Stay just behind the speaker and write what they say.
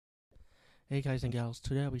Hey guys and gals,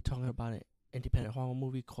 today I'll be talking about an independent horror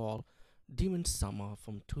movie called Demon Summer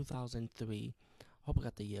from 2003. Hope I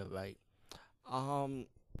got the year right. Um,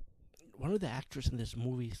 One of the actors in this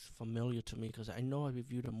movie is familiar to me because I know I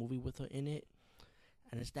reviewed a movie with her in it,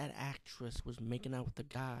 and it's that actress was making out with the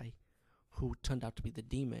guy who turned out to be the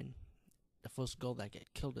demon, the first girl that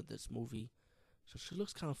get killed in this movie. So she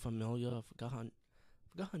looks kind of familiar. I forgot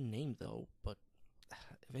her name though, but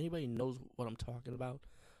if anybody knows what I'm talking about,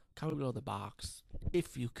 comment below the box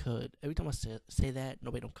if you could. Every time I say that,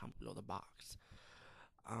 nobody don't comment below the box.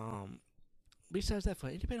 Um, Besides that, for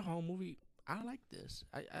an independent horror movie, I like this.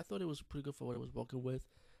 I thought it was pretty good for what it was working with.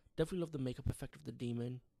 Definitely love the makeup effect of the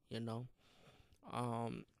demon. You know,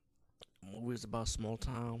 um, movie is about a small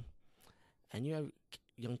town, and you have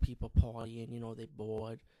young people partying. You know, they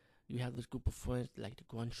bored. You have this group of friends, like the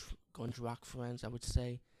grunge rock friends, I would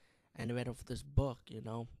say, and they read off this book.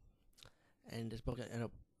 And this book ended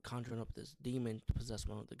up conjuring up this demon to possess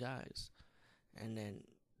one of the guys. And then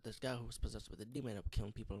this guy who was possessed with the demon ended up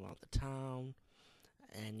killing people around the town.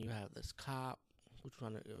 And you have this cop who's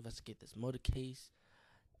trying to investigate this murder case.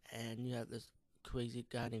 And you have this crazy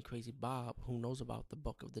guy named Crazy Bob who knows about the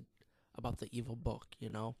evil book.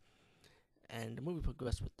 And the movie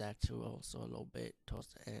progressed with that too, also a little bit towards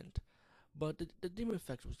the end. But the demon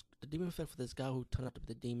effect for this guy who turned out to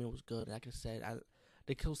be the demon was good. Like I said,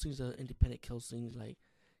 the kill scenes are independent kill scenes, like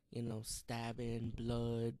stabbing,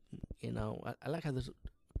 blood. I like how this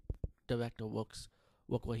director work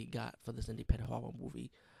what he got for this independent horror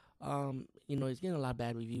movie. He's getting a lot of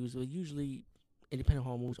bad reviews. But usually, independent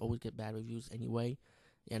horror movies always get bad reviews anyway.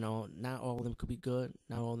 Not all of them could be good.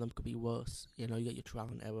 Not all of them could be worse. You get your trial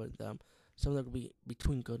and error in them. Some of them could be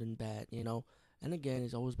between good and bad. And again,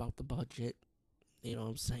 it's always about the budget. You know what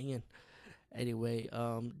I'm saying? Anyway,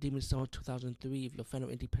 Demon Summer 2003. If you're a fan of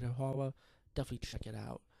independent horror, definitely check it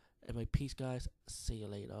out. Anyway, peace, guys. See you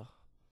later.